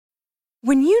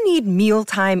When you need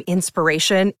mealtime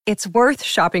inspiration, it's worth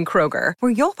shopping Kroger,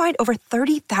 where you'll find over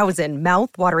 30,000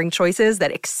 mouth-watering choices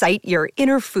that excite your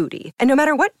inner foodie. And no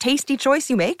matter what tasty choice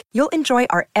you make, you'll enjoy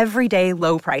our everyday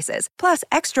low prices, plus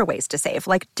extra ways to save,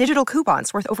 like digital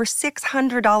coupons worth over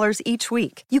 $600 each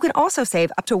week. You can also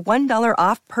save up to $1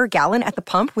 off per gallon at the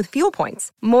pump with fuel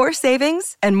points. More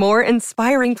savings and more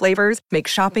inspiring flavors make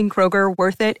shopping Kroger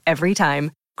worth it every time.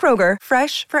 Kroger,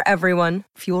 fresh for everyone.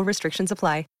 Fuel restrictions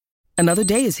apply. Another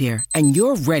day is here, and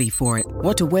you're ready for it.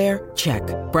 What to wear? Check.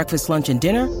 Breakfast, lunch, and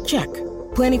dinner? Check.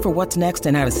 Planning for what's next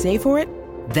and how to save for it?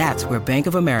 That's where Bank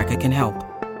of America can help.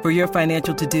 For your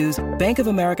financial to-dos, Bank of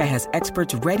America has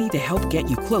experts ready to help get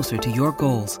you closer to your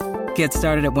goals. Get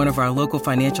started at one of our local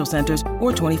financial centers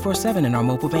or 24/7 in our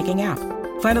mobile banking app.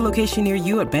 Find a location near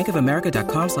you at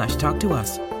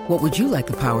bankofamerica.com/talktous. What would you like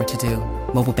the power to do?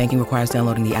 Mobile banking requires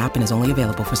downloading the app and is only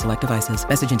available for select devices.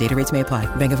 Message and data rates may apply.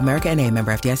 Bank of America N.A.,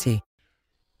 member FDIC.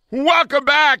 Welcome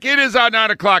back. It is our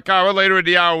 9 o'clock hour. Later in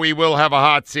the hour, we will have a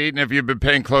hot seat, and if you've been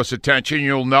paying close attention,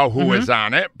 you'll know who is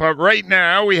on it. But right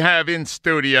now, we have in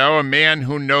studio a man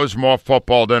who knows more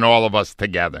football than all of us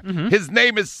together. His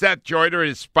name is Seth Joyner.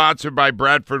 He's sponsored by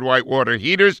Bradford White Water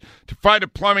Heaters. To find a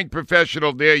plumbing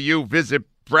professional near you, visit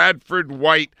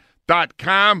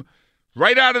bradfordwhite.com.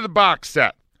 Right out of the box,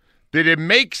 Seth, did it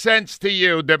make sense to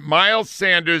you that Miles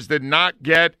Sanders did not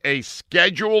get a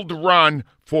scheduled run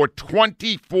for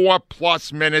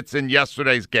 24-plus minutes in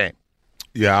yesterday's game?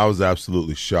 Yeah, I was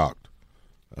absolutely shocked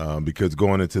because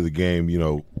going into the game,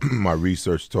 my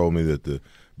research told me that the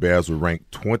Bears were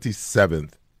ranked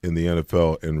 27th in the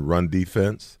NFL in run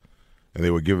defense, and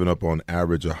they were giving up on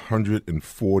average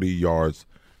 140 yards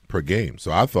per game.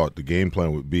 So I thought the game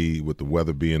plan would be, with the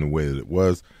weather being the way that it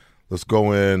was, let's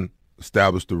go in,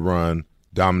 establish the run,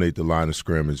 dominate the line of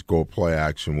scrimmage, go play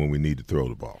action when we need to throw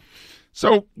the ball.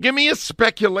 So give me a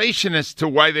speculation as to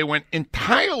why they went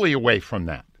entirely away from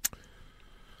that.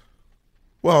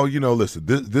 Well, listen,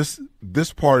 this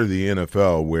part of the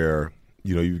NFL where,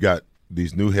 you've got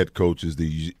these new head coaches,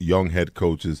 these young head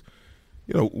coaches,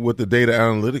 what the data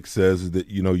analytics says is that,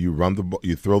 you run the ball,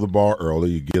 you throw the ball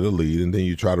early, you get a lead, and then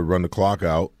you try to run the clock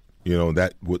out.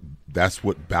 That's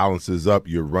what balances up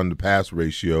your run-to-pass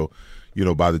ratio,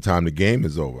 by the time the game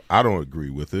is over. I don't agree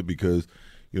with it because,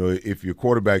 if your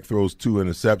quarterback throws 2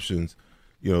 interceptions,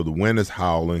 the wind is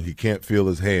howling, he can't feel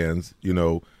his hands,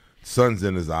 sun's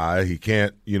in his eye, he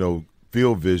can't,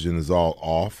 field vision is all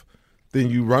off, then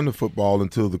you run the football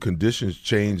until the conditions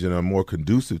change and are more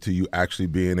conducive to you actually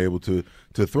being able to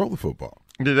throw the football.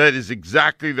 That is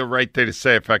exactly the right thing to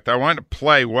say. In fact, I want to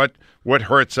play what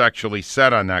Hurts actually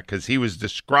said on that because he was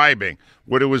describing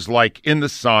what it was like in the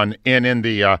sun and in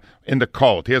the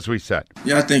cold. Here's what he said.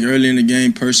 Yeah, I think early in the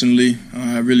game, personally,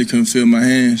 I really couldn't feel my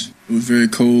hands. It was very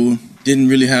cold. Didn't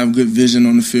really have good vision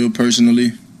on the field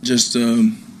personally.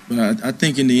 But I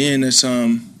think in the end, that's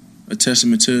a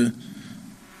testament to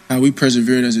how we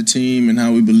persevered as a team and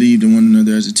how we believed in one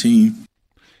another as a team.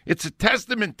 It's a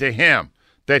testament to him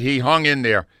that he hung in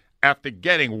there after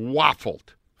getting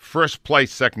waffled first play,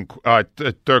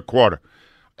 third quarter.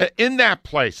 In that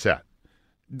play set,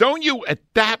 don't you at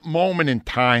that moment in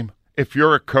time, if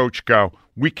you're a coach, go,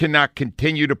 we cannot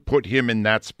continue to put him in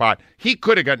that spot? He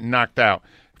could have gotten knocked out.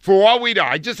 For all we know,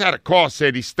 I just had a call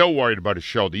said he's still worried about his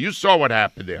shoulder. You saw what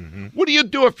happened there. What do you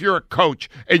do if you're a coach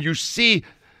and you see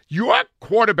your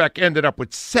quarterback ended up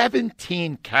with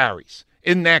 17 carries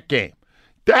in that game?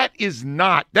 That is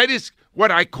what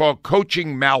I call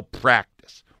coaching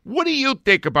malpractice. What do you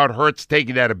think about Hurts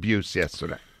taking that abuse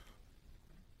yesterday?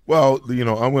 Well,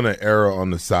 I'm going to err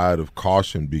on the side of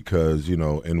caution because,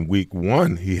 in week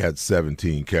 1 he had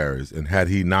 17 carries. And had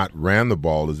he not ran the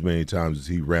ball as many times as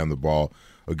he ran the ball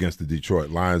against the Detroit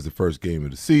Lions the first game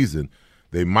of the season,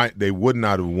 they would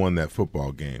not have won that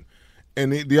football game.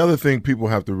 And the other thing people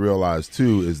have to realize,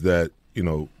 too, is that,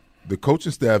 the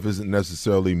coaching staff isn't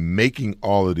necessarily making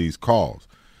all of these calls.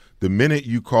 The minute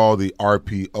you call the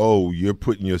RPO, you're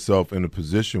putting yourself in a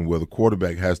position where the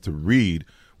quarterback has to read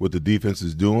what the defense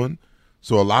is doing.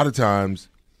 So a lot of times,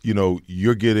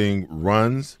 you're getting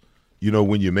runs,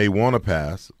 when you may want to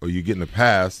pass, or you're getting a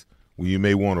pass when you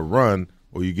may want to run,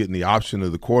 or you're getting the option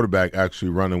of the quarterback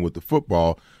actually running with the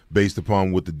football based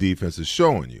upon what the defense is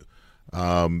showing you.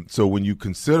 So when you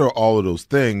consider all of those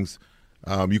things,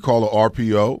 you call an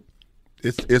RPO,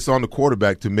 it's on the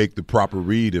quarterback to make the proper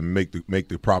read and make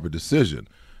the proper decision.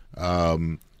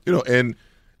 And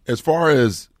as far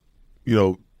as,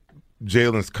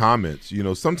 Jalen's comments,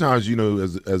 sometimes,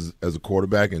 as a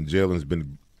quarterback, and Jalen's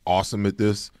been awesome at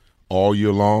this all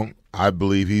year long. I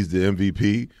believe he's the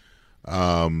MVP.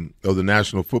 of the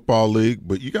National Football League,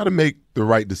 but you got to make the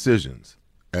right decisions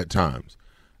at times.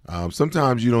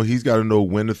 Sometimes, he's got to know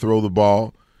when to throw the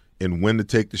ball and when to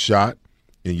take the shot.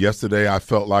 And yesterday I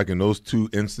felt like in those two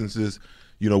instances,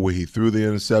 where he threw the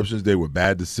interceptions, they were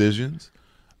bad decisions.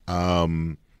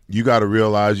 You got to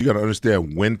realize, you got to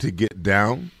understand when to get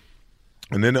down.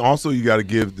 And then also you got to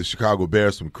give the Chicago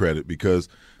Bears some credit because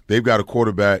they've got a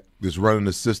quarterback that's running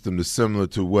a system that's similar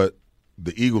to what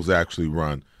the Eagles actually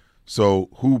run. So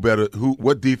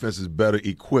what defense is better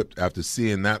equipped after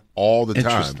seeing that all the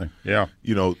time? Yeah.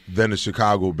 Than the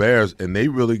Chicago Bears, and they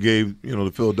really gave,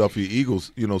 the Philadelphia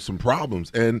Eagles, some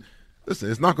problems. And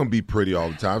listen, it's not going to be pretty all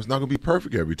the time. It's not going to be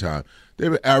perfect every time. They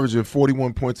were averaging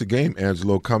 41 points a game,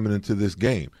 Angelo, coming into this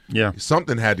game. Yeah.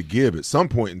 Something had to give. At some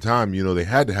point in time, they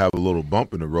had to have a little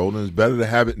bump in the road, and it's better to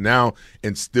have it now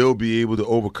and still be able to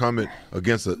overcome it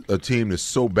against a team that's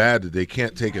so bad that they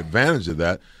can't take advantage of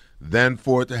that than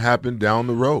for it to happen down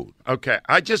the road. Okay,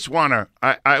 I just want to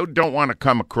I don't want to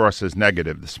come across as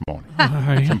negative this morning.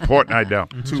 It's important I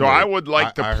don't. So I would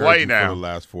like to play now. For the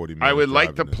last 40 minutes I would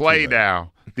like to play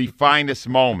now the finest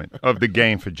moment of the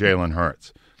game for Jalen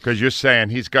Hurts because you're saying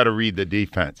he's got to read the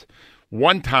defense.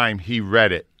 One time he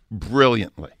read it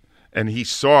brilliantly, and he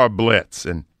saw a blitz,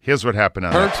 and here's what happened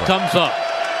on Hurts that play. comes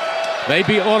up. They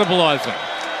be audibilizing.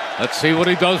 Let's see what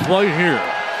he does right here.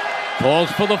 Calls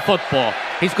for the football.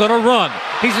 He's going to run.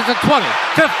 He's at the 20,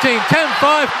 15, 10,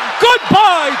 5.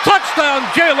 Goodbye! Touchdown,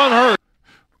 Jalen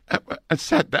Hurts.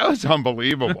 Seth, that was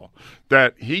unbelievable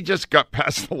that he just got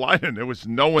past the line and there was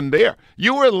no one there.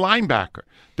 You were a linebacker.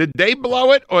 Did they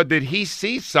blow it or did he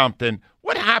see something?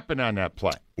 What happened on that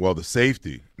play? Well, the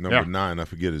safety, number 9, I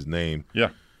forget his name. Yeah.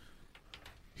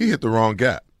 He hit the wrong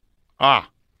gap.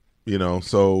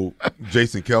 So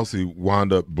Jason Kelsey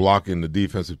wound up blocking the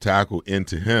defensive tackle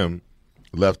into him,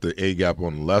 left the A gap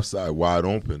on the left side wide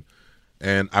open,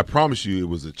 and I promise you it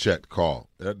was a checked call.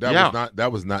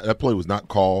 That play was not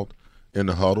called in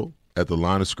the huddle at the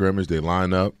line of scrimmage. They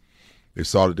lined up. They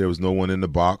saw that there was no one in the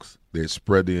box. They had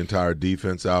spread the entire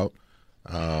defense out.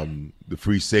 The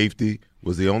free safety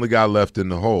was the only guy left in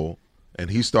the hole, and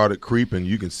he started creeping.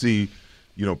 You can see,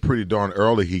 pretty darn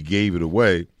early he gave it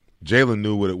away. Jalen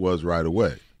knew what it was right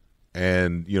away,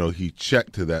 and, he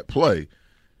checked to that play.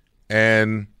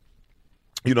 And,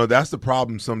 that's the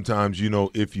problem sometimes,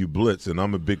 if you blitz, and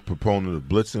I'm a big proponent of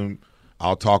blitzing.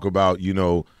 I'll talk about,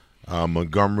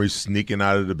 Montgomery sneaking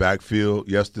out of the backfield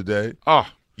yesterday.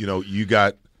 You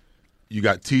got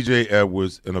T.J.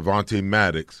 Edwards and Avonte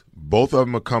Maddox. Both of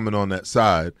them are coming on that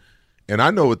side, and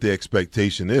I know what the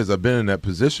expectation is. I've been in that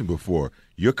position before.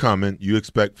 You're coming. You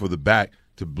expect for the back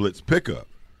to blitz pickup.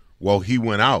 Well, he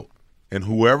went out, and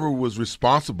whoever was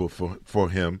responsible for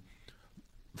him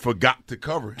forgot to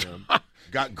cover him,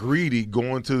 got greedy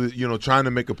going to the, trying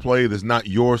to make a play that's not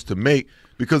yours to make,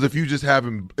 because if you just have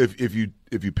him, if you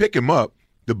pick him up,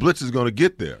 the blitz is going to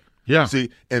get there. Yeah.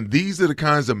 See, and these are the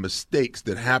kinds of mistakes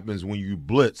that happens when you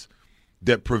blitz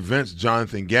that prevents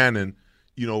Jonathan Gannon,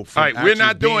 from all right, we're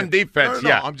not doing defense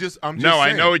yet. I'm just no, saying.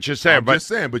 I know what you're saying.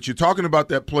 But you're talking about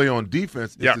that play on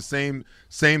defense. It's the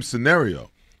same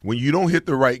scenario. When you don't hit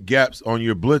the right gaps on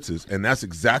your blitzes, and that's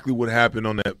exactly what happened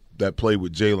on that play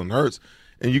with Jalen Hurts,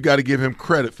 and you got to give him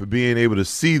credit for being able to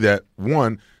see that,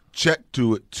 one, check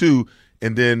to it, two,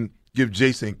 and then give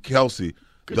Jason Kelsey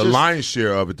the lion's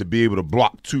share of it to be able to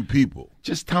block two people.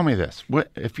 Just tell me this.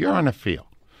 If you're on the field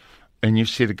and you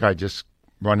see the guy just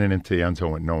running into the end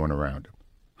zone with no one around him,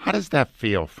 how does that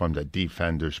feel from the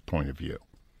defender's point of view?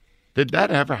 Did that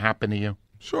ever happen to you?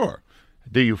 Sure.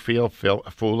 Do you feel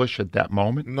foolish at that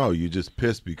moment? No, you're just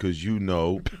pissed because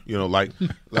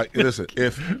like listen,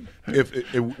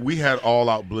 if we had all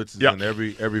out blitzes in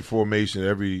every formation,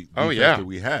 every defense that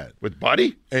we had with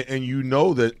Buddy, and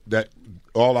that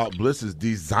all out blitz is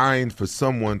designed for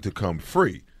someone to come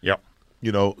free. Yep.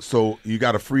 So you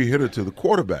got a free hitter to the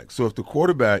quarterback. So if the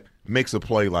quarterback makes a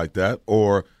play like that,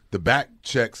 or the back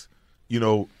checks,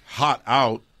 hot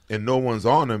out and no one's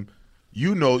on him,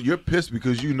 you're pissed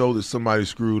because that somebody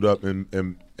screwed up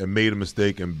and made a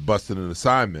mistake and busted an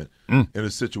assignment in a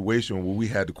situation where we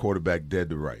had the quarterback dead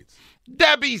to rights.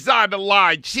 Debbie's on the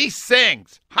line. She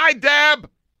sings. Hi, Deb.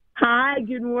 Hi,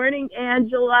 good morning,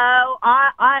 Angelo.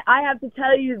 I have to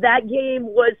tell you that game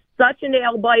was such a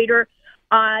nail-biter.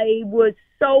 I was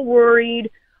so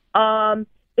worried.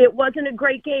 It wasn't a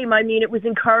great game. I mean, it was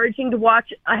encouraging to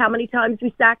watch how many times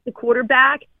we sacked the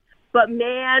quarterback. But,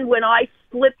 man, when I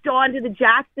flipped on to the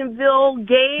Jacksonville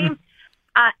game,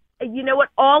 you know what?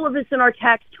 All of us in our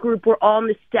text group were all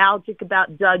nostalgic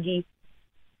about Dougie.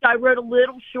 I wrote a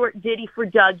little short ditty for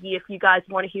Dougie if you guys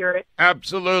want to hear it.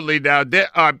 Absolutely. Now,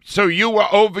 so you were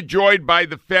overjoyed by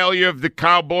the failure of the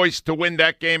Cowboys to win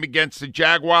that game against the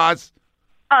Jaguars?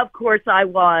 Of course I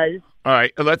was. All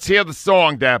right, let's hear the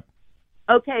song, Deb.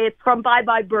 Okay, it's from Bye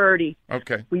Bye Birdie.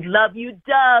 Okay. We love you,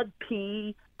 Doug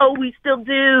P. Oh, we still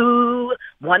do.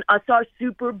 Won us our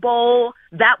Super Bowl.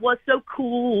 That was so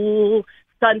cool.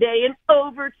 Sunday in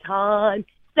overtime.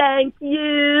 Thank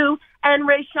you. And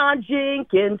Rayshon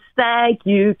Jenkins, thank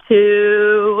you,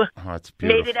 too. Oh, that's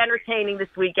beautiful. Made it entertaining this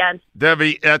weekend.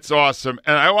 Debbie, that's awesome.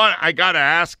 And I got to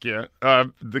ask you,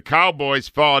 the Cowboys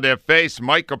fall on their face.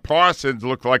 Micah Parsons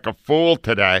looked like a fool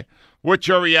today. What's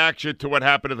your reaction to what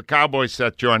happened to the Cowboys,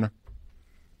 Seth Joyner?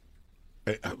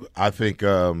 I think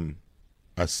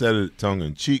I said it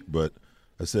tongue-in-cheek, but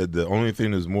I said the only thing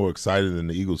that's more exciting than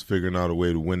the Eagles figuring out a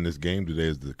way to win this game today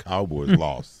is the Cowboys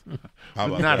lost.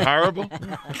 Wasn't that horrible?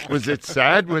 Was it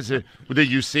sad? Did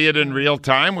you see it in real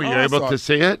time? Were you able to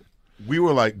see it? We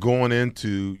were like going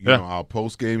into our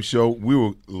post-game show. We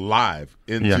were live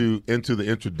into the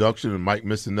introduction and Mike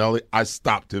Missinelli. I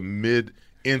stopped him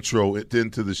mid-intro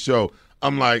into the show.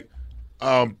 I'm like,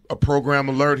 a program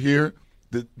alert here.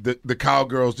 The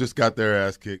Cowgirls just got their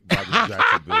ass kicked by the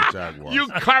Jacksonville Jaguars. You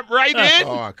cut right in?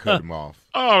 Oh, I cut him off.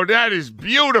 Oh, that is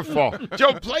beautiful.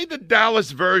 Joe, play the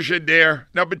Dallas version there,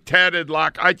 number 10 and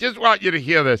lock. I just want you to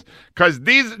hear this because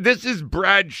this is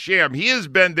Brad Sham. He has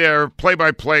been their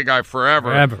play-by-play guy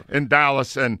forever in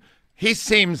Dallas, and he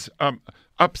seems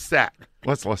upset.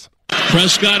 Let's listen.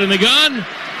 Prescott in the gun.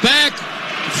 Back.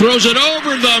 Throws it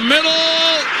over the middle.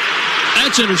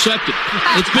 That's intercepted.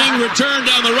 It's being returned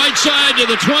down the right side to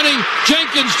the 20.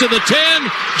 Jenkins to the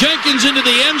 10. Jenkins into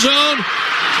the end zone.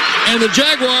 And the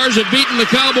Jaguars have beaten the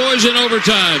Cowboys in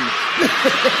overtime.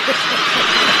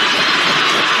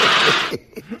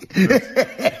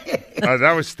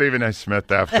 That was Stephen A.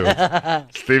 Smith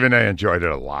afterwards. Stephen A. enjoyed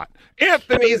it a lot.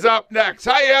 Anthony's up next.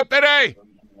 Hi, Anthony.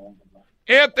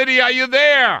 Anthony, are you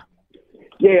there?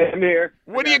 Yeah, I'm here.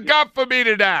 What do you got for me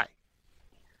today?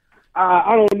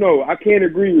 I don't know. I can't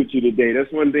agree with you today.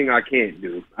 That's one thing I can't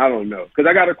do. I don't know. Because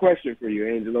I got a question for you,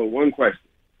 Angelo. One question.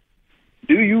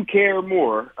 Do you care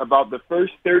more about the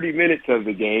first 30 minutes of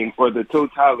the game or the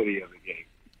totality of the game?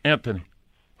 Anthony,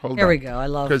 hold on. Here we go. I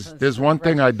love Because there's one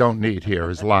thing I don't need here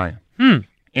is lying.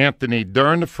 Anthony,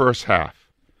 during the first half,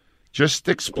 just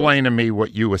explain to me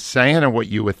what you were saying and what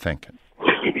you were thinking.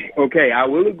 Okay, I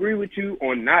will agree with you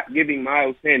on not giving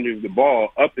Miles Sanders the ball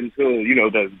up until,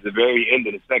 the very end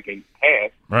of the second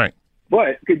half. Right.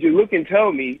 But could you look and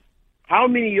tell me how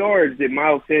many yards did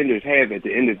Miles Sanders have at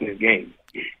the end of this game?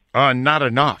 Not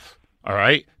enough, all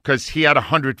right? Because he had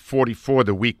 144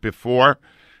 the week before,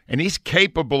 and he's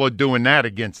capable of doing that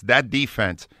against that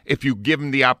defense if you give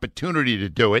him the opportunity to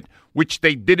do it, which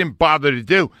they didn't bother to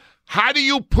do. How do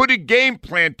you put a game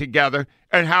plan together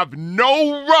and have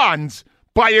no runs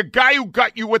by a guy who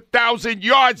got you 1,000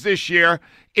 yards this year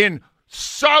in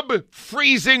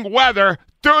sub-freezing weather,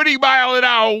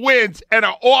 30-mile-an-hour winds, and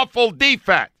an awful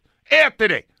defense?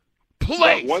 Anthony,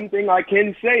 please. But one thing I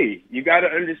can say, you got to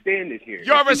understand this here.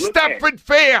 You're a Stepford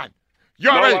fan.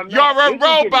 You're a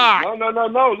robot.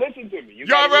 No. Listen to me.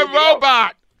 You're a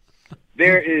robot.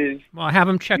 There is. Well, have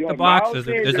him check the boxes.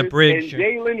 There's a bridge. And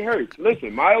Jalen Hurts.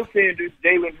 Listen, Miles Sanders,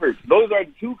 Jalen Hurts. Those are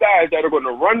the two guys that are going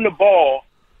to run the ball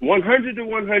 100 to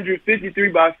 100, 53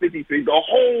 by 53, the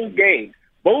whole game.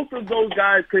 Both of those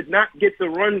guys could not get the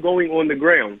run going on the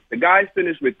ground. The guys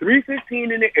finished with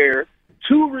 315 in the air,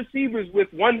 two receivers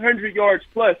with 100 yards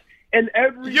plus, and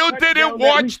every You didn't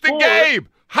watch the game.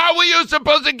 How are you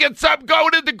supposed to get something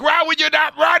going in the ground when you're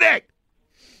not running?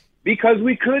 Because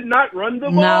we could not run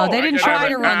the ball. No, they didn't try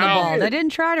to run the ball. They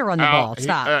didn't try to run the ball.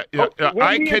 Stop.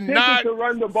 I cannot. To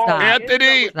run the ball.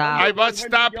 Anthony, Stop. I must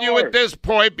stop you at this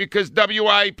point because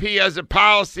WIP has a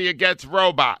policy against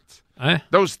robots.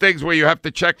 Those things where you have to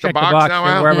check the box now,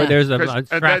 Al. Wherever there's a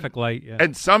traffic light. Yeah.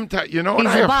 And sometimes, you know what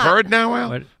I have heard now, Al?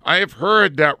 What? I have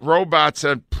heard that robots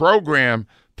are programmed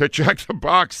to check the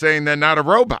box saying they're not a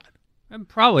robot.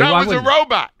 Probably. That was a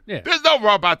robot. Yeah. There's no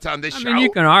robots on this show. I mean,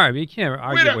 you can argue. You can't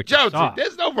argue what you Josie, saw.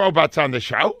 there's no robots on the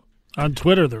show. On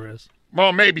Twitter there is.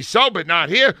 Well, maybe so, but not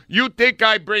here. You think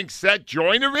I bring Seth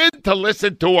Joyner in to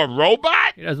listen to a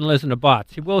robot? He doesn't listen to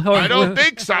bots. I don't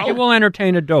think so. He will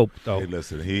entertain a dope, though. Hey,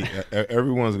 listen,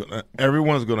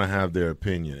 everyone's gonna have their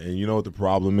opinion, and you know what the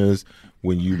problem is?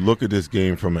 When you look at this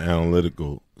game from an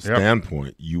analytical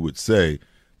standpoint, you would say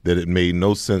that it made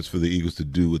no sense for the Eagles to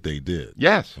do what they did.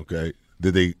 Yes. Okay.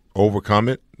 Did they overcome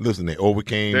it? Listen, they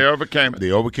overcame. They overcame it.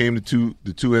 They overcame the two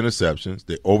interceptions.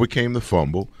 They overcame the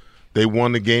fumble. They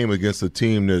won the game against a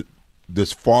team that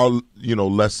this far,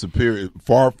 less superior,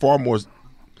 far more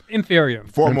inferior.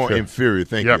 More inferior.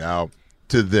 Thank you, Al,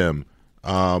 to them.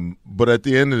 But at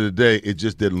the end of the day, it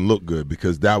just didn't look good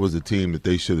because that was a team that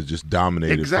they should have just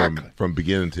dominated from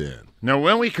beginning to end. Now,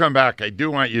 when we come back, I do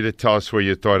want you to tell us what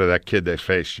you thought of that kid they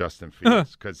faced, Justin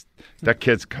Fields, because that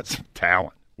kid's got some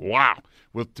talent. Wow.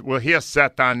 We'll hear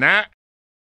Seth on that.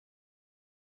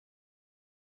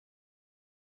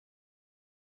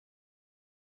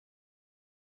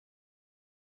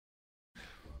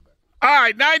 All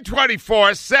right,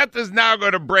 9:24. Seth is now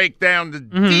going to break down the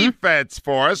defense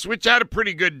for us, which had a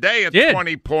pretty good day at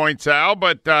 20 points, Al.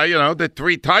 But, the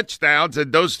 3 touchdowns,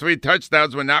 and those 3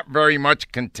 touchdowns were not very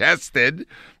much contested.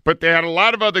 But they had a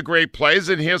lot of other great plays,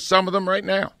 and here's some of them right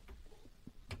now.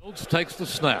 Fields takes the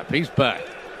snap. He's back.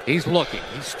 He's looking.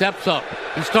 He steps up.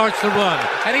 He starts to run.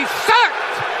 And he's sacked!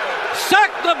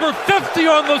 Sack number 50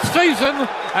 on the season,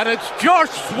 and it's Josh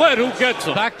Sweat who gets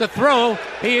him. Back to throw.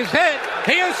 He is hit.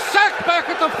 He is sacked back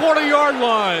at the 40-yard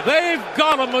line. They've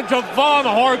got him, and Javon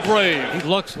Hargrave. He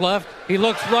looks left. He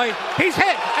looks right. He's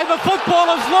hit, and the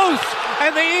football is loose,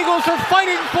 and the Eagles are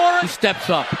fighting for it. He steps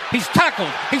up. He's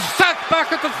tackled. He's sacked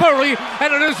back at the 30,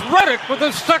 and it is Reddick with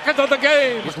the second of the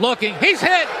game. He's looking. He's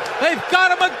hit. They've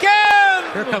got him again.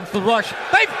 Here comes the rush.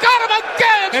 They've got him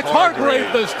again. It's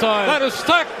Hargrave this time. That is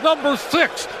sack number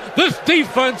 6. This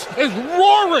defense is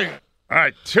roaring. All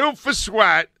right, 2 for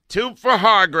Sweat, 2 for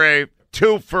Hargrave,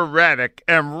 2 for Reddick,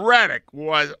 and Reddick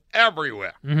was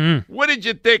everywhere. Mm-hmm. What did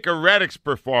you think of Reddick's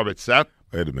performance, Seth?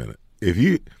 Wait a minute. If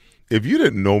you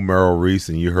didn't know Merrill Reese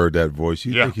and you heard that voice,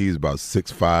 you think he's about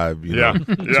 6'5",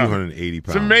 280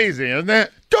 pounds. It's amazing, isn't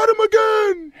it? Got him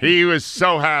again. He was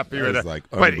so happy with it. Like,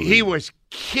 but he was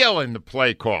killing the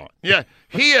play call. Yeah,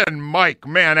 he and Mike,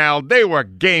 man, Al, they were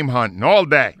game hunting all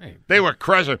day. They were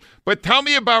crushing. But tell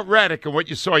me about Reddick and what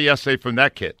you saw yesterday from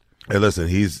that kid. Hey, listen,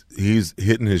 he's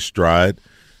hitting his stride.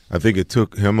 I think it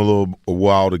took him a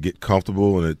while to get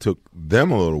comfortable, and it took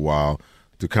them a little while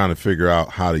to kind of figure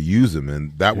out how to use him.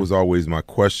 And that was always my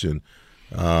question,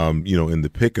 in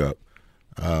the pickup.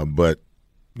 But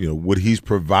what he's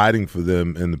providing for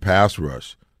them in the pass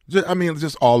rush.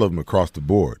 Just all of them across the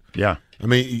board. Yeah.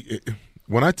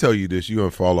 When I tell you this, you're going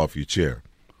to fall off your chair.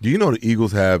 Do you know the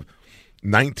Eagles have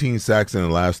 19 sacks in the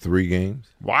last 3 games?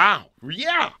 Wow.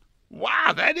 Yeah.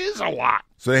 Wow, that is a lot.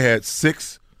 So they had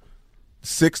six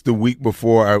the week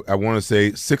before. I want to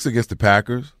say 6 against the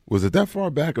Packers. Was it that far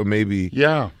back or maybe?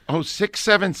 Yeah. Oh,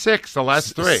 6-7-6 the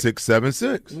last 3.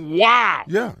 6-7-6. Wow.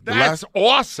 Yeah. That's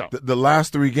awesome. The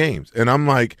last 3 games. And I'm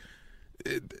like,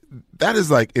 that is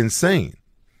like insane.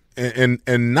 And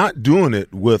not doing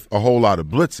it with a whole lot of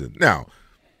blitzing. Now,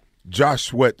 Josh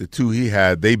Sweat, the 2 he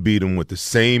had, they beat him with the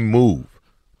same move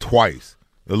twice.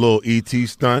 A little ET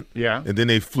stunt. Yeah. And then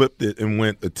they flipped it and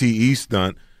went a TE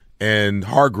stunt, and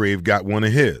Hargrave got one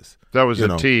of his. That was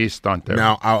a TE stunt there.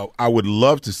 Now, I would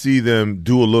love to see them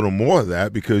do a little more of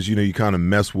that because, you kind of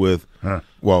mess with,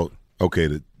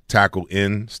 the tackle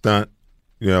in stunt.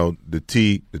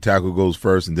 The tackle goes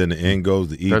first, and then the end goes.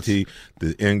 The ET,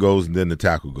 the end goes, and then the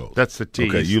tackle goes. That's the T.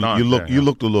 Okay, you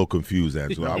looked a little confused,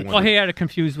 Angela. He had it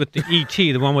confused with the ET,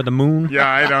 the one with the moon. Yeah,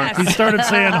 I don't. He started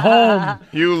saying home.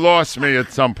 You lost me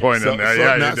at some point in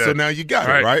there. So now you got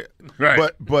it, right?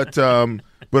 Right. But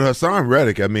Hassan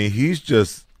Reddick, they're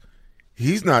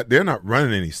not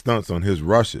running any stunts on his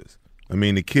rushes.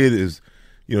 The kid is,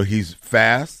 he's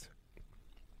fast.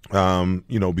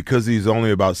 Because he's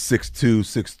only about 6'2",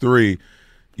 6'3",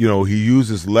 he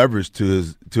uses leverage to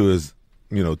his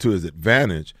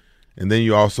advantage. And then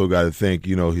you also got to think,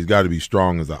 he's got to be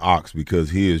strong as an ox because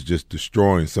he is just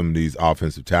destroying some of these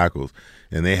offensive tackles,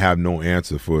 and they have no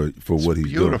answer for what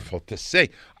he's doing. Beautiful to see.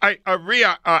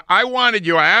 Rhea, I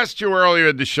asked you earlier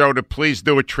in the show to please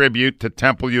do a tribute to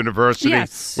Temple University,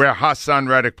 where Hassan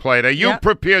Reddick played. Are you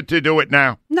prepared to do it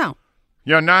now? No.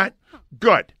 You're not?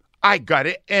 Good. I got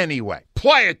it anyway.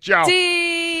 Play it, Joe.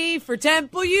 T for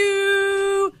Temple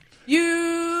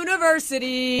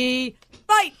University.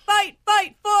 Fight, fight,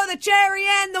 fight for the cherry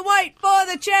and the white, for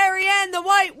the cherry and the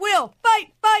white will.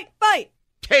 Fight, fight, fight.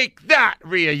 Take that,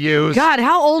 Rhea Hughes. God,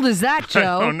 how old is that,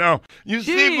 Joe? I don't know. You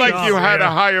seem like you had a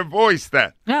higher voice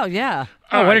then. Oh, yeah.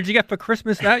 What did you get for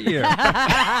Christmas that year? All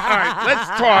right, let's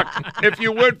talk, if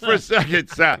you would, for a second,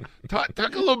 Seth. Talk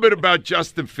a little bit about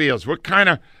Justin Fields.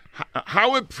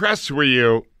 How impressed were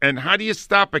you, and how do you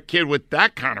stop a kid with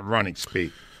that kind of running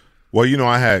speed? Well,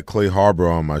 I had Clay Harbor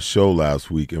on my show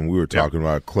last week, and we were talking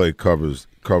about Clay covers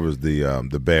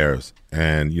the Bears.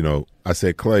 And, I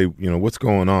said, Clay, what's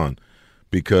going on?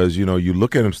 Because, you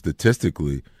look at him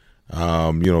statistically,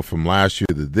 from last year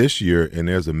to this year, and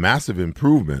there's a massive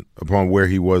improvement upon where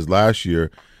he was last year,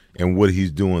 and what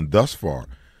he's doing thus far.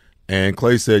 And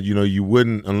Clay said, you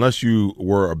wouldn't, unless you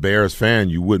were a Bears fan,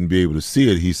 you wouldn't be able to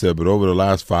see it. He said, but over the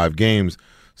last 5 games,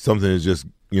 something has just,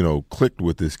 clicked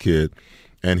with this kid.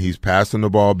 And he's passing the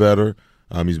ball better.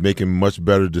 He's making much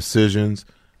better decisions.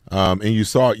 And you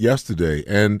saw it yesterday.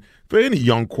 And for any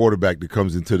young quarterback that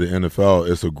comes into the NFL,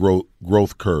 it's a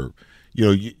growth curve.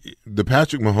 The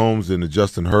Patrick Mahomes and the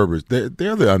Justin Herberts,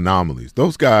 they're the anomalies.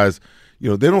 Those guys,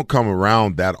 they don't come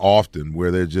around that often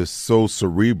where they're just so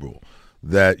cerebral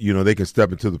that, they can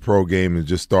step into the pro game and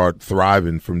just start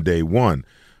thriving from day one.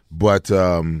 But,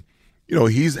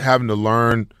 he's having to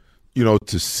learn,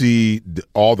 to see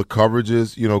all the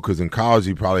coverages, because in college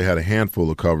he probably had a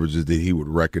handful of coverages that he would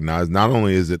recognize. Not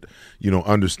only is it,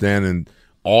 understanding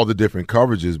all the different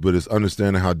coverages, but it's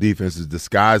understanding how defenses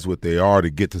disguise what they are to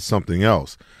get to something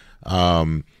else.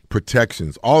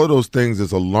 Protections, all of those things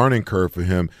is a learning curve for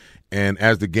him. And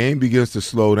as the game begins to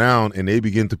slow down and they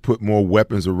begin to put more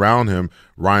weapons around him,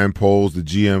 Ryan Poles, the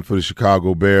GM for the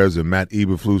Chicago Bears, and Matt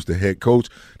Eberflus, the head coach,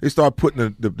 they start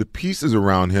putting the pieces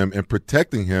around him and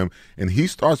protecting him, and he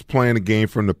starts playing the game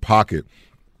from the pocket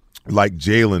like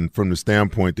Jalen, from the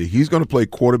standpoint that he's going to play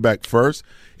quarterback first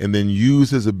and then use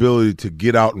his ability to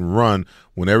get out and run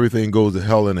when everything goes to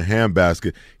hell in a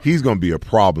handbasket. He's going to be a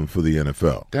problem for the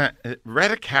NFL.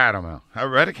 Reddick had him out.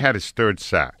 Reddick had his third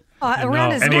sack.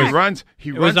 Around his and neck.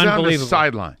 he runs down the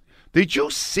sideline. Did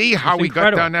you see how he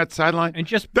got down that sideline? And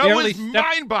just that was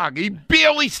mind-boggling. He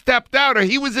barely stepped out, or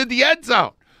he was in the end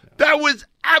zone. That was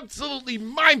absolutely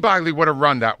mind-boggling what a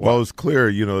run that was. Well, it's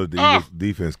clear, the Eagles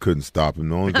defense couldn't stop him.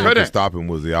 The only thing that could stop him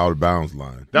was the out-of-bounds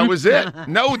line. That was it.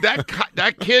 No,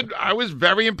 that kid, I was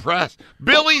very impressed.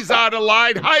 Billy's out of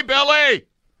line. Hi, Billy.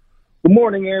 Good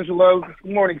morning, Angelo.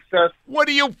 Good morning, Seth. What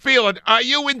are you feeling? Are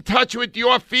you in touch with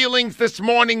your feelings this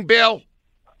morning, Bill?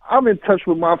 I'm in touch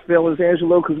with my feelings,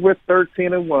 Angelo, because we're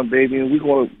 13-1, baby, and we're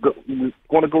going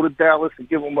to go to Dallas and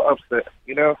give them an upset.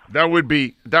 That would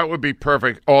be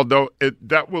perfect. Although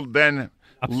that will then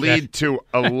lead to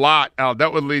a lot.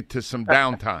 That would lead to some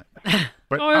downtime.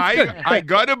 But I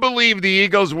got to believe the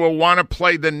Eagles will want to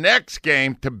play the next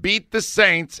game to beat the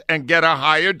Saints and get a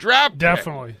higher draft pick.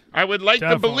 Definitely. I would like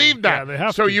to believe that. Yeah, they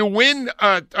have so to. You win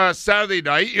Saturday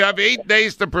night. You have 8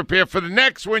 days to prepare for the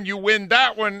next one. You win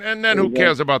that one, and then who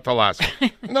cares about the last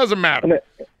one? It doesn't matter.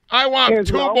 I want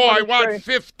Angelo, I want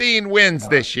 15 wins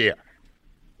this year.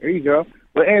 There you go.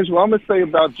 But, Angelo, I'm going to say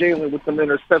about Jalen with them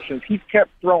interceptions, he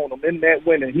kept throwing them in that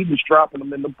win, and he was dropping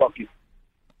them in the bucket.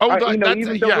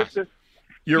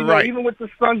 You're right. Even with the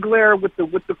sun glare, with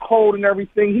the cold and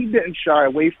everything, he didn't shy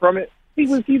away from it. He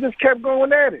just kept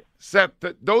going at it. Seth,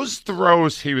 those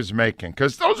throws he was making,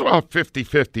 because those were all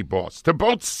 50-50 balls to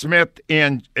both Smith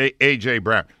and A.J.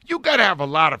 Brown. You got to have a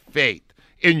lot of faith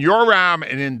in your arm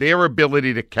and in their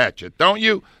ability to catch it, don't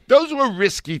you? Those were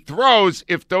risky throws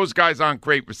if those guys aren't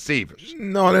great receivers.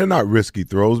 No, they're not risky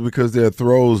throws because they're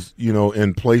throws,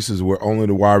 in places where only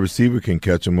the wide receiver can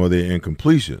catch them or they're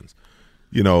incompletions.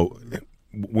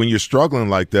 When you're struggling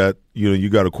like that, you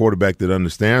got a quarterback that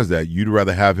understands that. You'd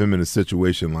rather have him in a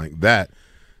situation like that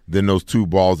than those 2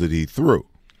 balls that he threw.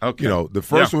 Okay. The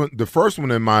first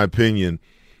one, in my opinion,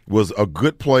 was a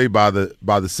good play by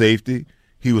the safety.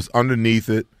 He was underneath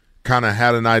it, kind of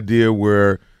had an idea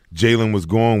where Jalen was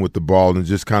going with the ball and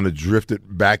just kind of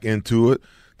drifted back into it.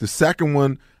 The second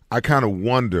one, I kind of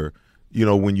wonder,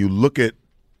 when you look at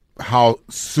how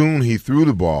soon he threw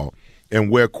the ball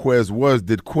and where Quez was,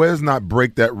 did Quez not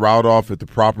break that route off at the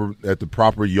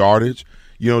proper yardage?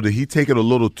 Did he take it a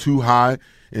little too high?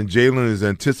 And Jalen is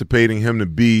anticipating him to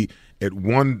be at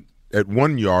one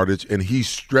yardage, and he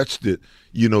stretched it,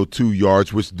 2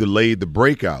 yards, which delayed the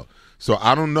breakout. So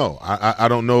I don't know. I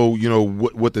don't know,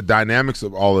 what the dynamics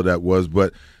of all of that was.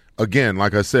 But again,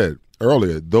 like I said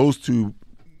earlier, those two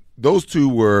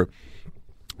were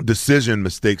decision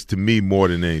mistakes to me more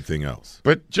than anything else.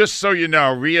 But just so you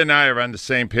know, Rhea and I are on the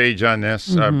same page on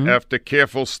this. Mm-hmm. After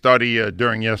careful study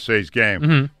during yesterday's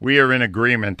game, we are in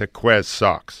agreement that Quez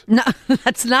sucks. No,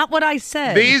 that's not what I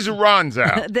said. These runs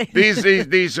out,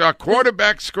 these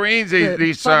quarterback screens,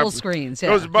 these bubble screens,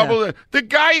 those bubble. The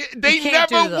guy, they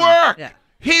never work. Yeah.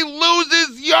 He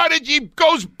loses yardage. He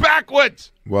goes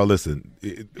backwards. Well, listen,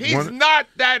 he's not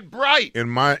that bright.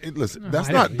 That's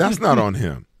not on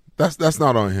him. That's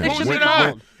not on him. Who's it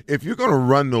on? If you're going to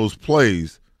run those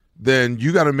plays, then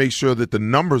you got to make sure that the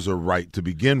numbers are right to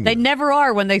begin with. They never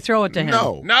are when they throw it to him.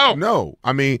 No.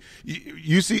 I mean,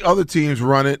 you see other teams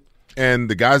run it, and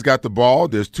the guy's got the ball.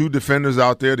 There's 2 defenders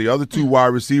out there. The other 2 wide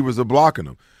receivers are blocking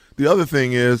them. The other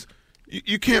thing is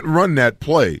you can't run that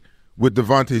play with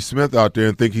Devontae Smith out there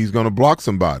and think he's going to block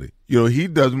somebody. He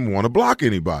doesn't want to block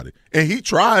anybody. And he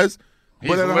tries,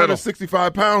 but at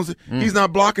 165 pounds, he's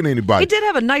not blocking anybody. He did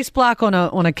have a nice block on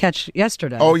a catch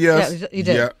yesterday. Oh, yes. Yeah, he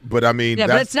did. Yeah, but I mean,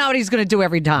 but it's not what he's going to do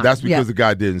every time. That's because the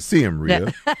guy didn't see him,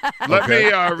 Rhea. Let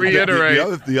me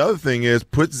reiterate. The other thing is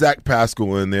put Zach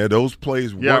Pascal in there. Those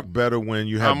plays work better when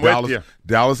you have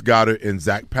Dallas Goedert and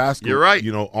Zach Pascal. You're right.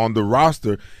 On the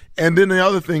roster. And then the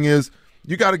other thing is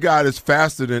you got a guy that's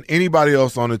faster than anybody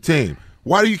else on the team.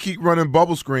 Why do you keep running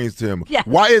bubble screens to him? Yeah.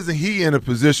 Why isn't he in a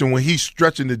position when he's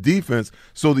stretching the defense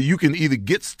so that you can either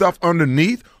get stuff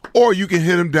underneath or you can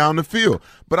hit him down the field?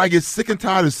 But I get sick and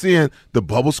tired of seeing the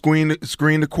bubble screen to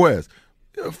Quez.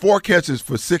 4 catches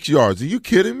for 6 yards. Are you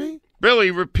kidding me?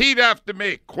 Billy, repeat after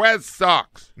me. Quez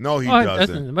sucks. No, he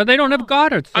doesn't. But they don't have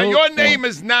Goddard. So, your name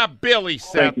is not Billy,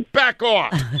 Seth. Back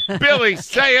off. Billy,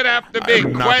 say it after me.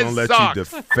 I'm not going to let you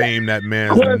defame that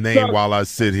man's name while I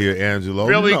sit here, Angelo.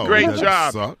 Billy, great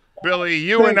job. Billy,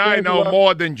 you and I know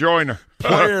more than Joyner.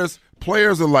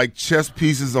 Players are like chess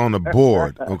pieces on a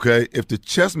board, okay? If the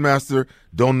chess master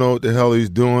don't know what the hell he's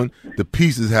doing, the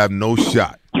pieces have no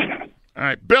shot. All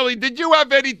right. Billy, did you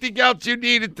have anything else you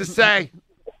needed to say?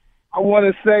 I want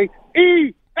to say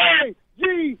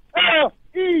E-A-G-L-E-S,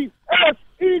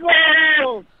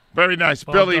 Eagles. Very nice.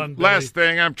 Well Billy, done, Billy. Last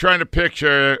thing, I'm trying to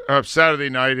picture Saturday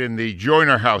night in the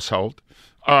Joyner household.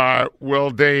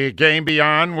 Will the game be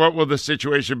on? What will the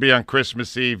situation be on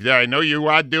Christmas Eve? Yeah, I know you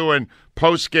are doing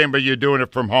post-game, but you're doing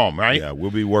it from home, right? Yeah, we'll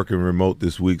be working remote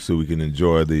this week so we can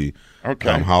enjoy the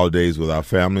holidays with our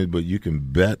family, but you can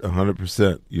bet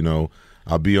 100%,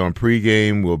 I'll be on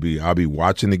pregame. I'll be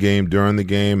watching the game during the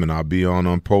game, and I'll be on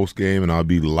postgame, and I'll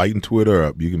be lighting Twitter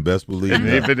up. You can best believe and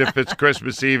that. Even if it's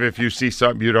Christmas Eve, if you see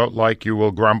something you don't like, you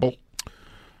will grumble?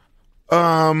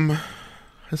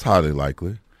 It's highly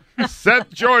likely.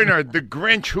 Seth Joyner, the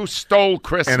Grinch who stole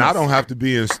Christmas. And I don't have to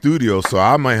be in studio, so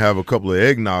I might have a couple of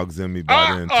eggnogs in me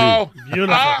by then, too.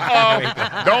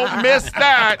 Don't miss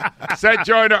that. Seth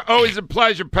Joyner, always a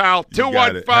pleasure, pal.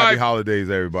 215. Happy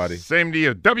holidays, everybody. Same to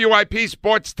you. WIP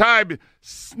Sports Time,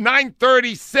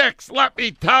 9:36. Let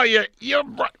me tell you,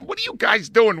 what are you guys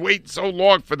doing waiting so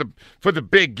long for the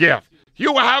big gift?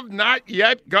 You have not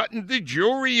yet gotten the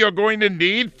jewelry you're going to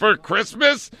need for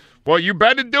Christmas? Well, you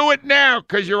better do it now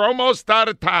because you're almost out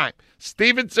of time.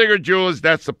 Steven Singer Jewelers,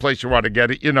 that's the place you want to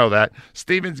get it. You know that.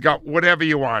 Steven's got whatever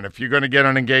you want. If you're going to get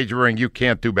an engagement ring, you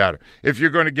can't do better. If you're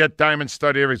going to get diamond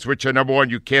stud earrings, which are number one,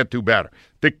 you can't do better.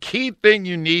 The key thing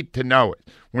you need to know is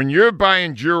when you're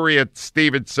buying jewelry at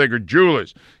Steven Singer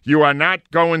Jewelers, you are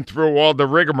not going through all the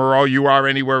rigmarole you are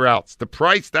anywhere else. The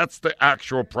price, that's the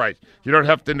actual price. You don't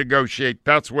have to negotiate.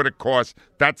 That's what it costs.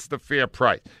 That's the fair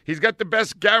price. He's got the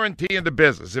best guarantee in the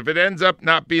business. If it ends up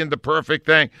not being the perfect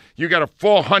thing, you got a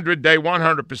full 100-day,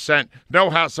 100%, no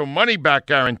hassle, money-back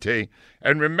guarantee.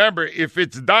 And remember, if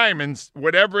it's diamonds,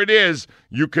 whatever it is,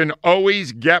 you can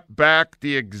always get back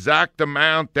the exact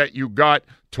amount that you got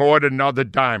toward another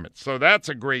diamond. So that's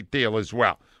a great deal as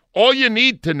well. All you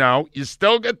need to know, you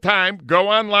still got time. Go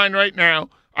online right now,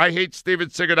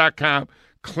 IHateStevenSinger.com.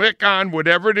 Click on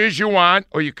whatever it is you want,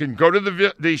 or you can go to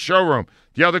the showroom,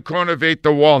 the other corner of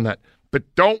 8th Walnut. But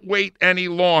don't wait any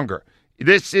longer.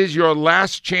 This is your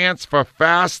last chance for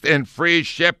fast and free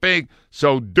shipping,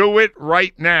 so do it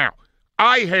right now.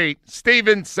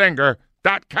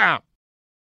 IHateStevenSinger.com.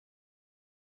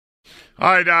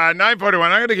 All right, 9:41.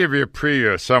 I'm going to give you a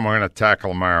preview of something I'm going to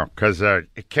tackle tomorrow because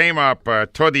it came up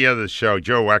toward the end of the show.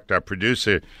 Joe Wecht, our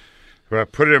producer,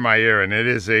 put it in my ear, and it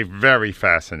is a very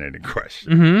fascinating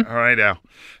question. Mm-hmm. All right, now,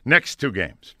 next 2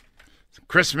 games.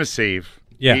 Christmas Eve,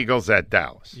 Eagles at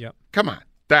Dallas. Yep. Come on,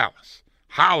 Dallas.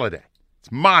 Holiday.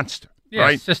 It's monster,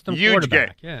 right? System huge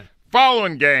game. Yeah.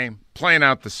 Following game, playing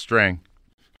out the string.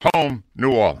 Home,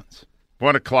 New Orleans.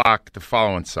 1 o'clock the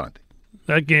following Sunday.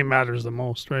 That game matters the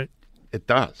most, right? It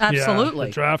does. Absolutely. Yeah,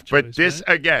 the draft choice, but this,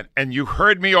 right? again, and you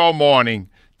heard me all morning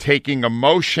taking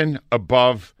emotion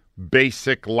above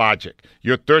basic logic.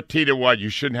 You're 13-1. You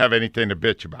shouldn't have anything to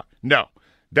bitch about. No.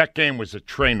 That game was a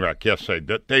train wreck yesterday.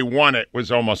 That they won it was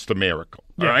almost a miracle.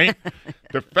 All right?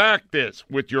 The fact is,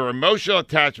 with your emotional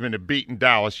attachment to beating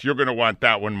Dallas, you're going to want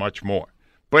that one much more.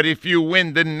 But if you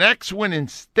win the next one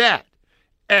instead,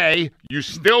 A, you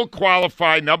still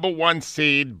qualify number 1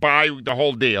 seed by the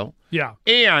whole deal. Yeah.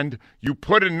 And you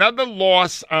put another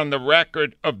loss on the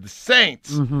record of the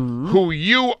Saints, who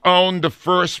you own the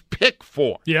first pick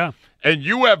for. Yeah. And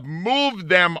you have moved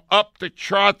them up the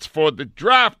charts for the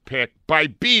draft pick by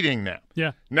beating them.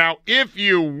 Yeah. Now, if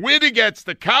you win against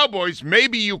the Cowboys,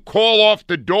 maybe you call off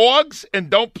the dogs and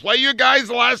don't play your guys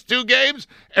the last 2 games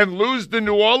and lose the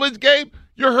New Orleans game.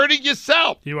 You're hurting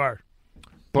yourself. You are.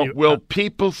 But will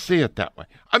people see it that way?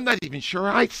 I'm not even sure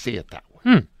I see it that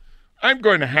way. I'm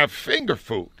going to have finger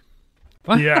food.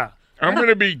 What? Yeah. I'm going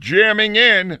to be jamming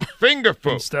in finger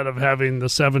food. Instead of having the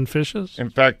 7 fishes? In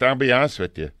fact, I'll be honest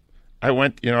with you.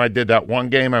 I did that one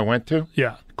game I went to.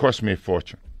 Yeah. It cost me a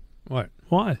fortune. What?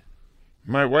 Why?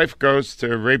 My wife goes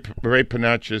to Ray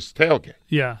Panaccia's tailgate.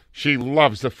 Yeah. She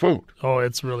loves the food. Oh,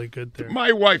 it's really good there.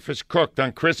 My wife has cooked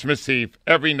on Christmas Eve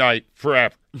every night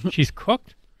forever. She's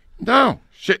cooked? No.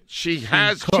 She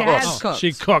has cooked.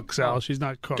 She cooks, Al. She's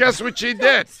not cooked. Guess what she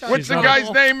did? What's the guy's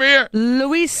name here?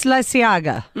 Luis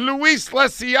Lesiaga. Luis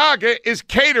Lesiaga is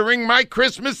catering my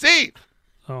Christmas Eve.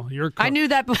 Oh, you're cooked. I knew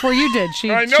that before you did. She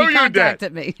I know you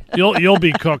contacted did. me. You'll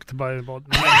be cooked by about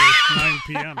 9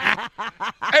 p.m.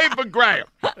 Ava Graham,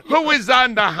 who is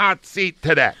on the hot seat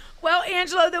today? Well,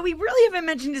 Angelo, though we really haven't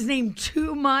mentioned his name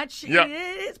too much, Yep.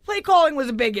 his play calling was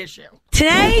a big issue.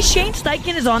 Today, Shane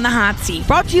Steichen is on the hot seat.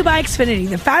 Brought to you by Xfinity,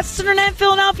 the fastest internet in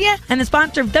Philadelphia, and the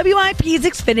sponsor of WIP's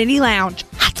Xfinity Lounge.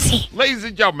 Hot seat. Ladies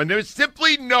and gentlemen, there's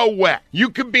simply no way you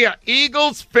can be an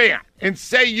Eagles fan and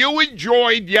say you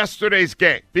enjoyed yesterday's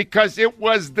game because it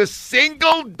was the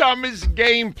single dumbest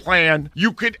game plan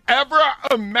you could ever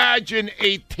imagine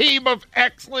a team of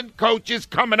excellent coaches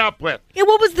coming up with. Yeah,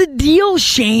 what was the deal,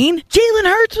 Shane? Jalen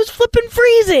Hurts was flipping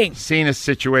freezing. Seen a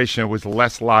situation that was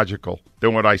less logical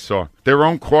than what I saw. Their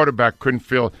own quarterback couldn't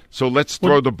feel, so let's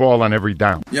throw the ball on every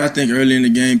down. Yeah, I think early in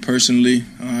the game, personally,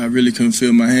 I really couldn't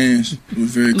feel my hands. It was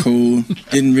very cold.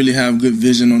 Didn't really have good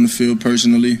vision on the field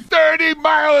personally.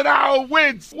 30-mile-an-hour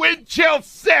winds, wind chill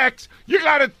 6. You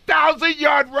got a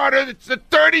 1,000-yard runner. It's the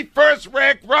 31st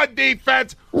ranked run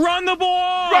defense. Run the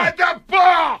ball! Run the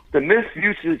ball! The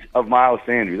misusage of Miles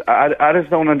Sanders, I just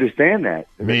don't understand that.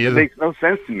 Me It either. makes no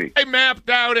sense to me. I mapped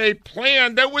out a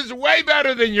plan that was way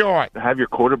better than yours. Have your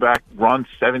quarterback run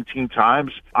 17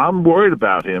 times. I'm worried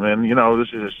about him, and this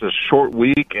is a short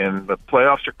week, and the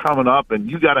playoffs are coming up, and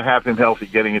you got to have him healthy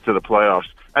getting into the playoffs.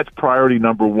 That's priority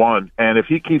number one. And if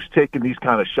he keeps taking these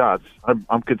kind of shots,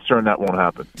 I'm concerned that won't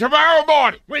happen. Tomorrow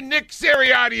morning, when Nick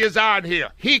Sirianni is on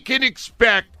here, he can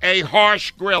expect a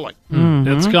harsh grilling.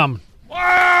 It's coming.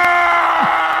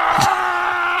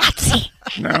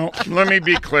 Now, let me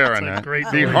be clear on that.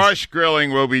 The harsh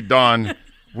grilling will be done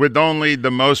with only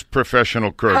the most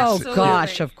professional courtesy. Oh,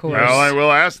 gosh, of course. Well, I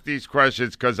will ask these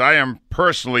questions because I am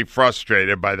personally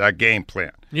frustrated by that game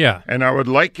plan. Yeah. And I would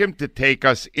like him to take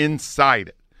us inside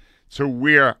it. So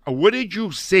what did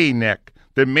you see, Nick,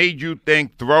 that made you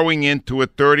think throwing into a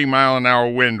 30-mile-an-hour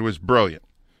wind was brilliant?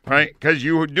 Right? Because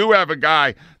you do have a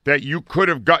guy that you could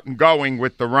have gotten going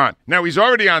with the run. Now, he's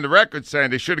already on the record saying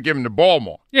they should have given the ball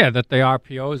more. Yeah, that the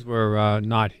RPOs were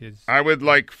not his. I would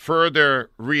like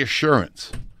further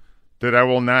reassurance that I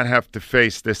will not have to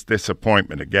face this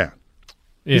disappointment again.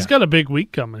 Yeah. He's got a big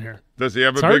week coming here. Does he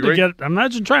have It's a hard big to week?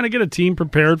 imagine trying to get a team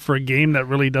prepared for a game that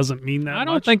really doesn't mean that I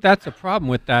don't much. think that's a problem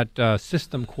with that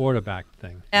system quarterback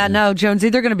thing. Yeah, no, Jonesy,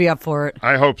 they're going to be up for it.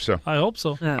 I hope so. I hope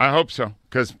so. Yeah. I hope so.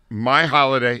 Because my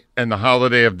holiday and the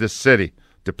holiday of this city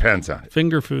depends on it.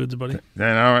 Finger foods, buddy. And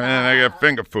I got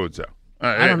finger foods, though.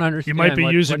 I don't understand. You might be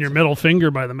using your middle finger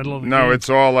by the middle of the game. No, it's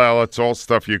all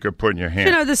stuff you could put in your hand.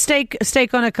 You know, the steak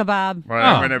on a kebab. Right,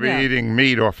 I'm going to be eating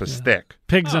meat off a stick.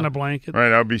 Pigs in a blanket.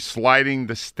 Right, I'll be sliding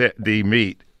the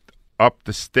meat up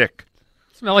the stick.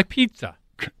 Smell like pizza.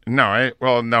 No,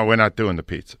 we're not doing the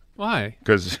pizza. Why?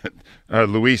 Because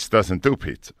Luis doesn't do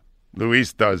pizza.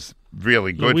 Luis does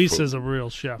really good Luis food. is a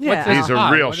real chef. Yeah. He's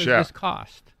a real What chef. does this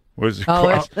cost? What does it Oh,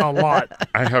 cost? A lot.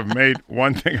 I have made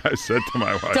one thing I said to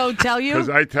my wife. Don't tell you? Because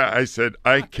I said,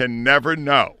 I can never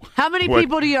know. How many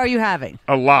people are you having?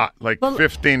 A lot, like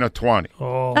 15 or 20.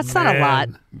 Oh, That's not a lot.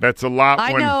 That's a lot.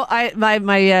 I when,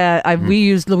 know. We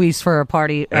used Luis for a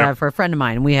party Yeah. for a friend of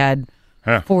mine. And we had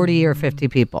 40 or 50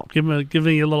 people. Give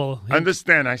me a little hint.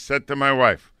 Understand, I said to my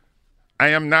wife, I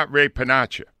am not Ray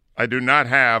Panaccia. I do not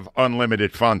have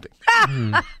unlimited funding.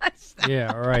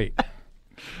 Yeah, right.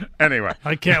 Anyway.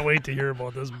 I can't wait to hear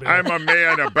about this bill. I'm a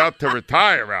man about to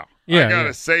retire, Al. Yeah, I got to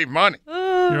yeah. save money.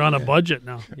 You're on a budget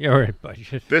now. You're right,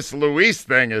 budget. This Luis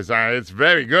thing it's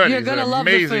very good. You're He's an gonna love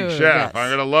the amazing food, chef. yes. I'm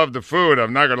going to love the food.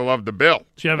 I'm not going to love the bill.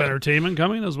 Do you have entertainment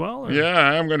coming as well? Or? Yeah,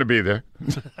 I'm going to be there.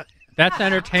 That's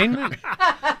entertainment?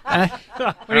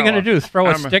 What are you going to do? Throw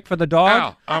a I'm stick for the dog?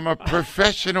 Al, I'm a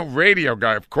professional radio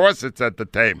guy. Of course it's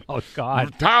entertainment. Oh,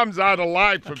 God. Tom's out of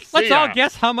line from Let's all Seattle.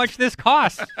 guess how much this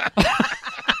costs.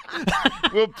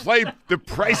 We'll play The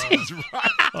Price is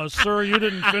Right. Sir, you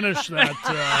didn't finish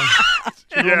that.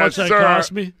 Do you know how much that sir.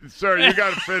 cost me? Sir, you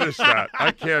got to finish that.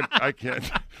 I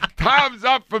can't. Tom's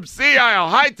up from Sea Isle.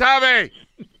 Hi, Tommy.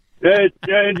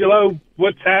 Angelo,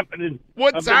 what's happening?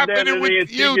 What's happening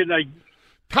with you? Thinking,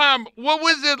 Tom, what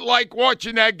was it like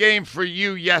watching that game for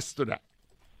you yesterday?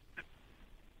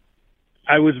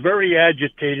 I was very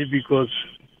agitated because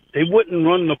they wouldn't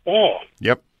run the ball.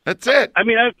 Yep, that's it. I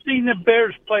mean, I've seen the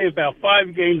Bears play about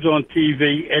 5 games on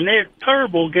TV, and they're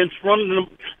terrible against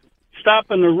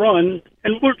stopping the run,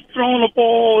 and we're throwing the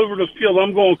ball all over the field.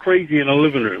 I'm going crazy in the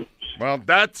living room. Well,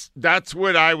 that's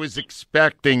what I was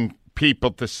expecting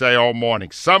people to say all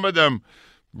morning. Some of them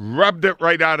rubbed it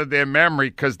right out of their memory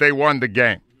because they won the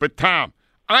game. But, Tom,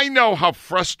 I know how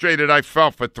frustrated I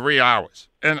felt for 3 hours,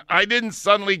 and I didn't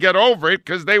suddenly get over it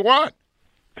because they won.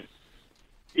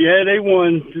 Yeah, they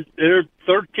won. They're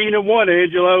 13-1,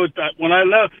 Angelo. When I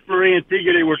left for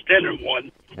Antigua, they were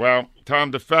 10-1. Well,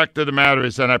 Tom, the fact of the matter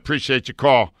is, and I appreciate your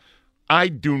call, I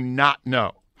do not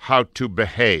know how to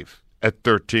behave at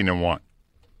 13-1. Well,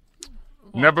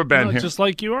 never been here. Just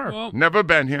like you are. Well, never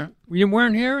been here. You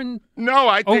weren't here? No,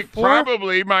 I think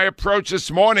probably my approach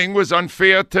this morning was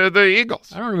unfair to the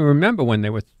Eagles. I don't even remember when they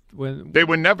were. They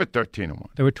were never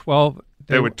 13-1. They were 12.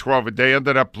 They were 12. They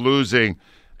ended up losing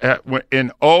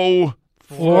in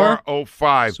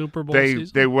 04-05. Super Bowl they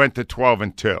season? They went to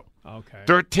 12-2. Okay.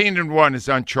 13-1 is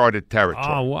uncharted territory.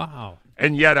 Oh, wow.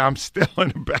 And yet I'm still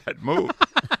in a bad mood.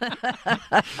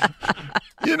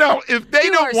 If they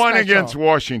don't win against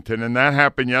Washington, and that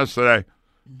happened yesterday,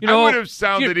 I would have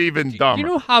sounded even dumber. You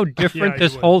know how different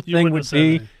this whole thing would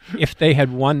be if they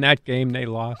had won that game they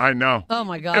lost? I know. Oh,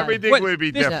 my God. Everything would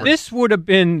be different. This would have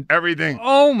been... Everything.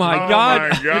 Oh, my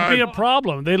God. It'd be a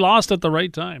problem. They lost at the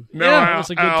right time. No, it was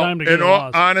a good time to get in all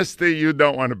lost. honesty, you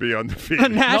don't want to be undefeated. The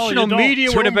national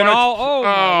media would have been all,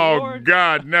 oh,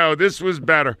 God, no, this was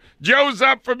better. Joe's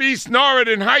up from East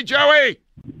Norriton. Hi, Joey.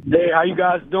 Hey, how you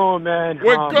guys doing, man?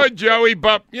 We're good, Joey,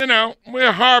 but,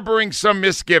 we're harboring some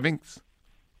misgivings.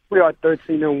 We are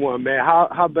 13-1, man.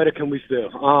 How better can we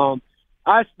feel?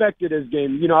 I expected this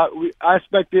game. I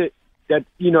expected that,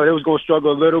 they was going to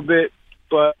struggle a little bit,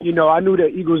 but, I knew that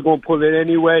Eagles was going to pull it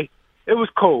anyway. It was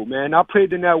cold, man. I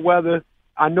played in that weather.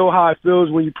 I know how it feels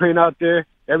when you're playing out there.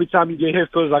 Every time you get hit, it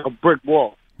feels like a brick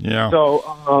wall. Yeah.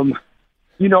 So,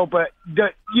 but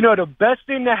the best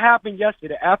thing that happened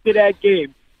yesterday after that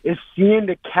game is seeing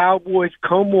the Cowboys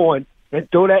come on and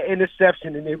throw that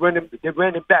interception, and they ran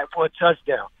it back for a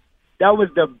touchdown. That was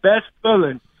the best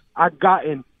feeling I've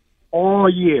gotten all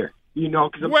year. Wait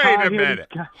a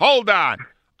minute. Hold on.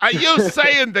 Are you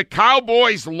saying the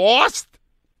Cowboys lost?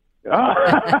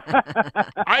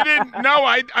 I didn't know.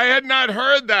 I had not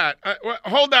heard that.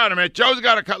 Hold on a minute. Joe's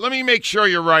got a cut. Let me make sure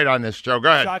you're right on this, Joe.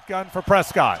 Go ahead. Shotgun for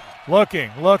Prescott. Looking,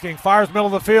 fires middle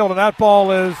of the field, and that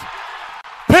ball is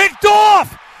picked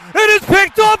off. It is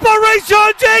picked off by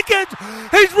Rayshon Jenkins.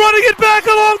 He's running it back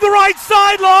along the right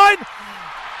sideline.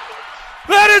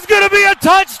 That is going to be a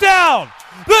touchdown.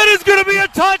 The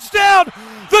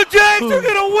Jags are going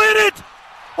to win it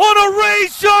on a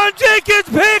Rayshon Jenkins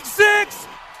pick six.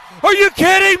 Are you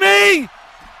kidding me?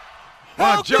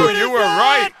 Well, Joe, you were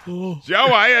right. Joe,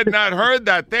 I had not heard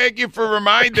that. Thank you for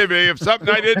reminding me of something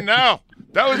I didn't know.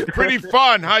 That was pretty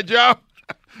fun, huh, Joe?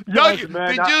 Yes,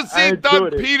 man, did you see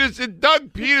Doug Peterson?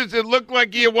 Doug Peterson looked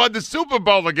like he had won the Super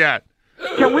Bowl again.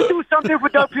 Can we do something for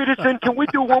Doug Peterson? Can we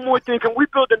do one more thing? Can we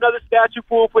build another statue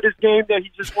for him for this game that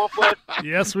he just won for us?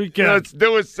 Yes, we can. Let's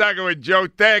do a second with Joe.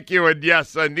 Thank you. And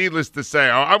yes, needless to say,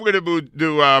 I'm going to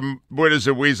do Winners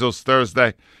and Weasels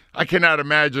Thursday. I cannot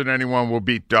imagine anyone will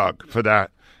beat Doug for that.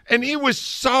 And he was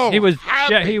so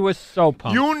happy. Yeah, he was so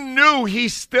pumped. You knew he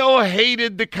still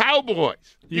hated the Cowboys.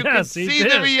 You could see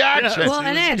the reaction. Yes. Well,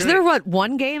 and Edge, they're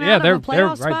one game out of a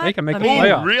playoff spot? Right. They can make the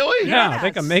playoffs. Really? Yeah,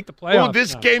 they can make the playoffs. Oh,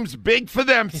 this game's big for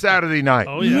them Saturday night.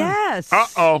 Oh, yeah. Yes.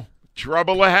 Uh-oh.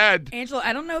 Trouble ahead. Angela,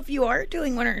 I don't know if you are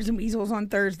doing Winners and Weasels on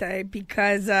Thursday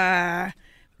because I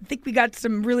think we got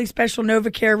some really special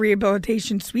NovaCare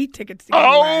Rehabilitation Suite tickets to give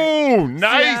away. Oh,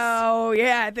 nice. So,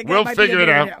 yeah, I think we'll that might figure be it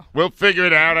out. Deal. We'll figure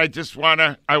it out.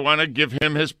 I want to give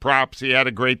him his props. He had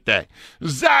a great day.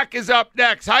 Zach is up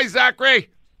next. Hi, Zachary.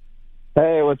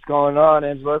 Hey, what's going on,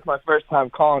 Angela? It's my first time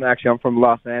calling, actually. I'm from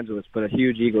Los Angeles, but a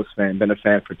huge Eagles fan. Been a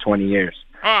fan for 20 years.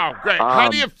 Oh, great. How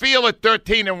do you feel at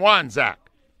 13-1, Zach?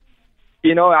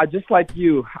 Just like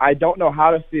you, I don't know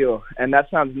how to feel, and that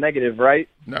sounds negative, right?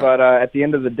 No. But at the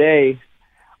end of the day,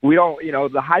 we don't,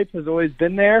 the hype has always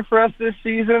been there for us this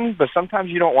season, but sometimes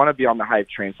you don't want to be on the hype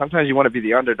train. Sometimes you want to be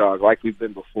the underdog like we've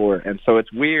been before, and so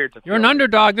it's weird. You're an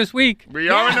underdog this week. We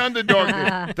are an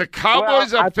underdog. The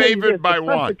Cowboys are favored by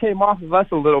one. The pressure came off of us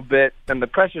a little bit, and the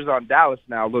pressure's on Dallas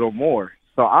now a little more.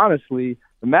 So honestly,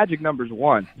 the magic number's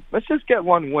 1. Let's just get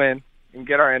one win and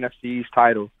get our NFC East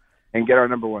title and get our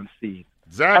number 1 seed.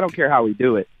 Zach, I don't care how we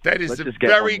do it. That is Let's a just get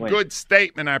very one win. good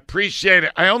statement. I appreciate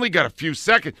it. I only got a few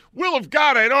seconds. Will of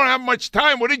God, I don't have much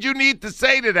time. What did you need to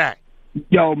say to that?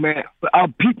 Yo, man,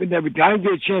 I'm peeping everything. I didn't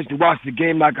get a chance to watch the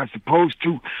game like I supposed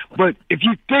to, but if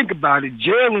you think about it,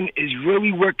 Jalen is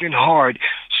really working hard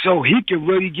so he can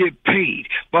really get paid.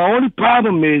 My only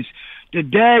problem is the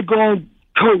daggone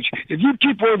coach. If you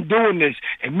keep on doing this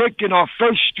and making our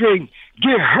first string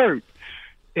get hurt,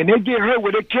 and they get hurt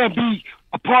where they can't be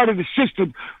a part of the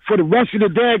system for the rest of the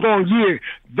daggone year,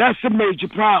 that's a major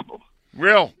problem.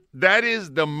 Will, that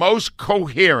is the most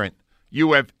coherent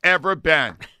you have ever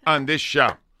been on this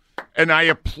show. And I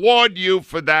applaud you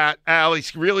for that, Al.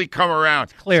 He's really come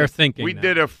around. Clear thinking. We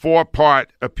did a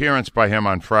 4-part appearance by him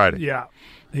on Friday. Yeah.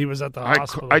 He was at the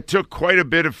hospital. I took quite a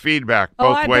bit of feedback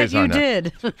both ways on that. I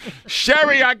bet you did.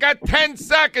 Sherry, I got 10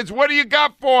 seconds. What do you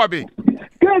got for me?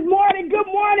 Good morning.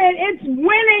 It's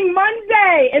Winning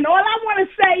Monday. And all I want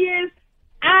to say is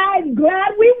I'm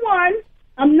glad we won.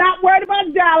 I'm not worried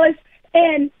about Dallas.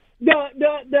 And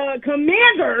the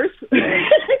Commanders,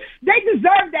 they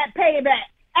deserve that payback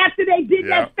after they did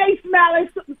that face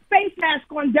mask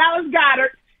on Dallas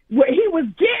Goedert where he was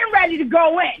getting ready to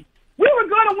go in. We were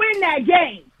going to win that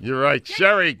game. You're right.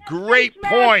 Sherry, great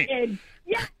point.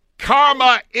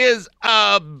 Karma is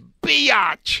a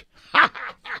biatch.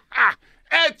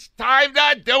 It's time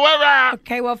to do a wrap.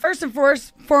 Okay, well, first and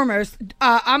foremost,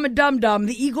 I'm a dum-dum.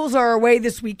 The Eagles are away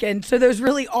this weekend, so those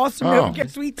really awesome No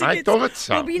Get Sweet tickets I thought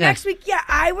so. will be next week. Yeah,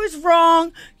 I was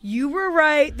wrong. You were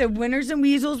right. The winners and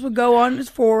weasels would go on as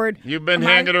forward. You've been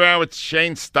hanging around with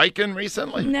Shane Steichen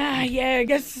recently? Nah, yeah,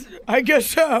 I guess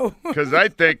so. Because I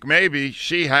think maybe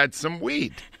she had some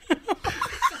weed.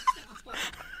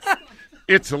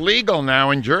 It's illegal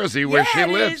now in Jersey where she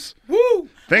lives. Woo!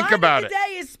 Think Line about of it. the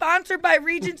day is sponsored by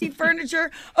Regency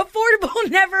Furniture. Affordable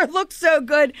never looks so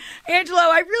good. Angelo,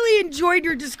 I really enjoyed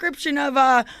your description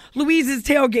of Louise's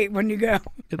tailgate when you go.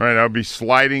 Right, I'll be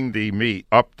sliding the meat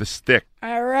up the stick.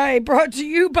 All right, brought to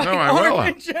you by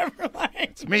Armin Chevrolet.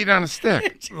 It's meat on a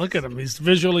stick. Look at him. He's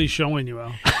visually showing you,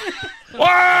 Al.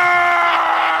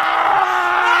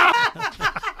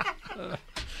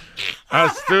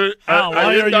 Al, why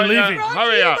are you leaving?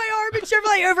 Hurry up. By Armin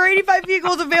Chevrolet. Over 85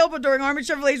 vehicles available during Armin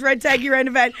Chevrolet's Red Tag Year-End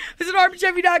event. Visit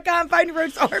ArminChevy.com. Find your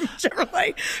roads to Armin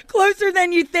Chevrolet. Closer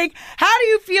than you think. How do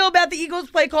you feel about the Eagles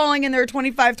play calling in their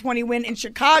 25-20 win in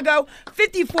Chicago?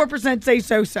 54% say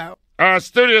so-so.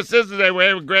 Studio Assistant today, we're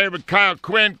having great with Kyle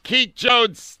Quinn, Keith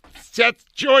Jones, Seth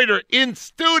Joyner in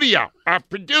studio. Our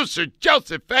producer,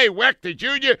 Joseph A. Wechter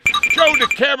Jr., Joe the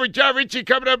camera, John Ritchie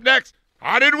coming up next.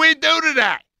 How did we do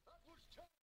today?